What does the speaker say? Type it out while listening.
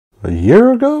A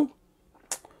year ago?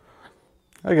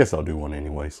 I guess I'll do one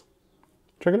anyways.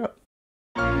 Check it out.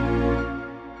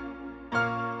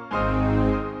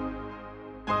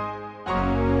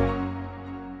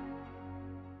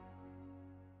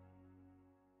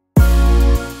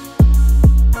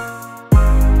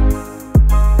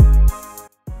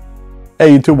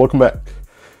 Hey YouTube, welcome back.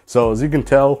 So as you can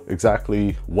tell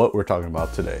exactly what we're talking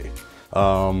about today.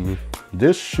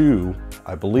 This shoe,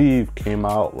 I believe, came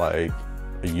out like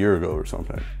a year ago or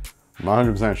something. I'm not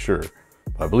 100% sure,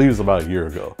 but I believe it's about a year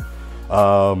ago.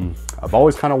 I've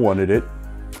always kind of wanted it.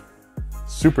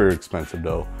 Super expensive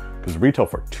though, because retail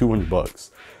for 200 bucks.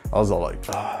 I was all like,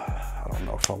 I don't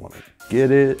know if I want to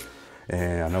get it.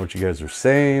 And I know what you guys are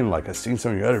saying. Like, I've seen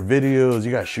some of your other videos.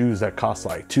 You got shoes that cost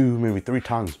like 2, maybe 3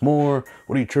 times more.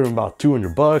 What are you tripping about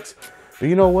 200 bucks? But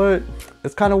you know what?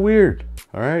 It's kind of weird.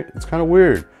 All right. It's kind of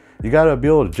weird. You got to be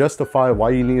able to justify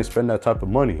why you need to spend that type of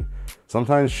money.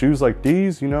 Sometimes shoes like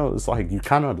these, you know, it's like you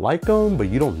kind of like them, but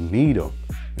you don't need them.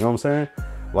 You know what I'm saying?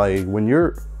 Like when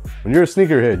you're a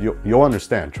sneakerhead, you'll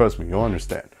understand. Trust me, you'll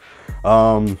understand.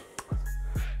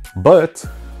 But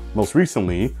most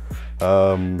recently,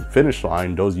 Finish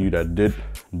Line, those of you that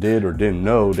did or didn't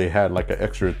know, they had like an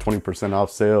extra 20%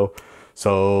 off sale.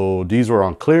 So these were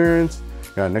on clearance,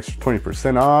 got an extra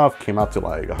 20% off, came out to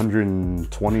like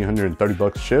 120, 130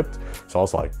 bucks shipped. So I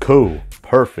was like, cool,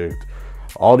 perfect.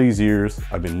 All these years,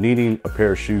 I've been needing a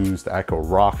pair of shoes that I could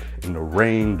rock in the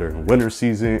rain during winter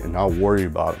season and not worry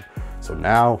about them. So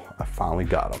now I finally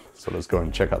got them. So let's go ahead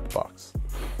and check out the box.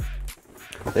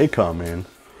 They come in,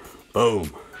 boom.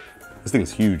 This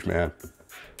thing's huge, man.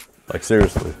 Like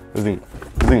seriously, this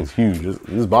thing's huge.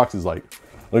 This box is like,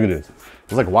 look at this.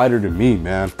 It's like wider than me,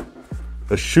 man.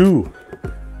 The shoe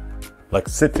like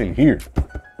sits in here.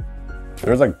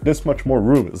 There's like this much more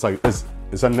room. It's like, it's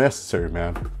unnecessary,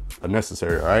 man.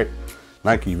 Unnecessary, all right?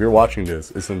 Nike, if you're watching this,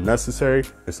 it's unnecessary.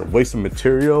 It's a waste of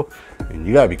material and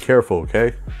you gotta be careful,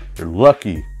 okay? You're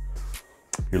lucky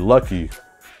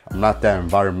I'm not that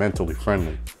environmentally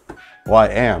friendly. Well, I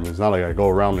am. It's not like I go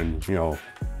around and, you know,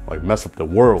 like mess up the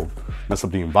world, mess up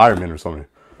the environment or something.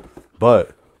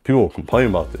 But people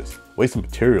complain about this. Waste of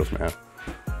materials, man.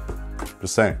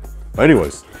 Just saying. But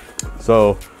anyways,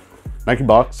 so Nike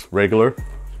box, regular,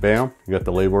 bam. You got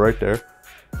the label right there.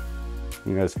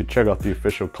 You guys can check out the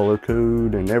official color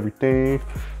code and everything.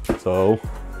 So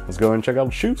let's go and check out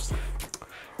the shoes.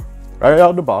 Right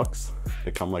out of the box, they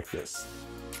come like this.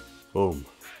 Boom.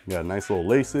 You got nice little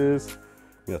laces.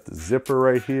 You got the zipper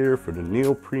right here for the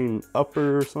neoprene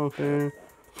upper or something.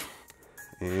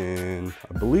 And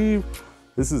I believe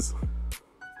this is,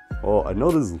 well, I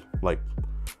know this is like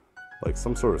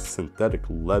some sort of synthetic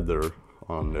leather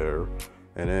on there.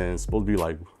 And then it's supposed to be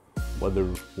like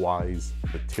weather-wise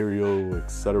material,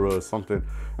 etc. Something,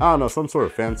 I don't know, some sort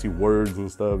of fancy words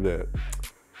and stuff that,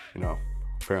 you know,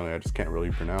 apparently I just can't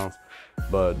really pronounce.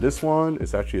 But this one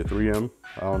is actually a 3M.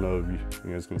 I don't know if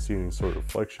you guys can see any sort of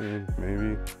reflection,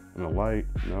 maybe in the light.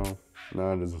 No,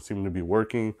 it doesn't seem to be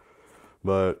working.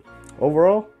 But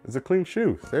overall, it's a clean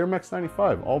shoe. It's Air Max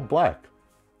 95, all black.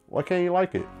 Why can't you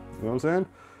like it? You know what I'm saying?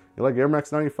 You like Air Max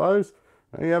 95s?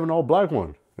 Now you have an all black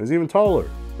one. It's even taller.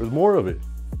 There's more of it.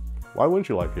 Why wouldn't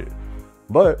you like it?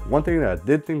 But one thing that I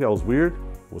did think that was weird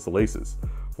was the laces.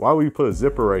 Why would you put a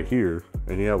zipper right here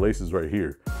and you have laces right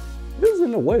here? This is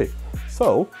in the way.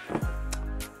 So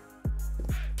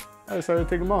I decided to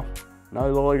take them off. Now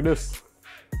they look like this.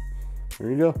 There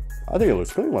you go. I think it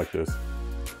looks clean like this.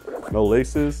 No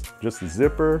laces, just the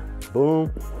zipper.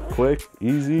 Boom, quick,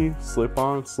 easy, slip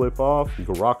on, slip off. You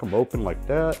can rock them open like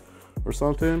that or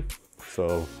something.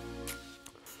 So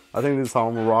I think this is how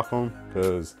I'm gonna rock them,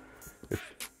 because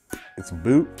it's a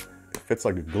boot. It fits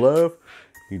like a glove.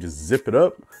 You just zip it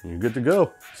up and you're good to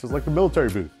go. It's just like the military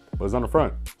boot, but it's on the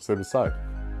front instead of the side.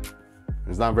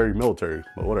 It's not very military,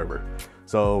 but whatever.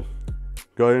 So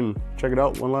go ahead and check it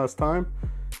out one last time.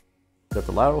 Got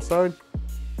the lateral side,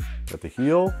 got the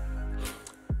heel,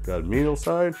 got the medial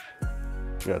side,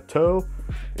 you got toe,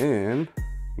 and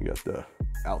you got the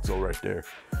outsole right there.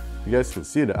 You guys can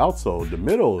see the outsole. The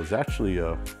middle is actually,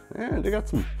 man, they got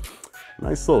some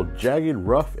nice little jagged,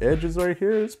 rough edges right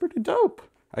here. It's pretty dope.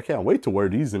 I can't wait to wear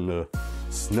these in the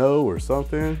snow or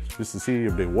something, just to see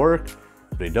if they work.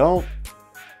 If they don't,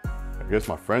 I guess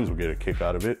my friends will get a kick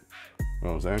out of it. You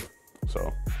know what I'm saying?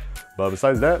 So, but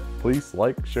besides that, please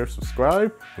like, share,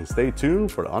 subscribe, and stay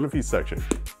tuned for the on the feet section.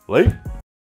 Late.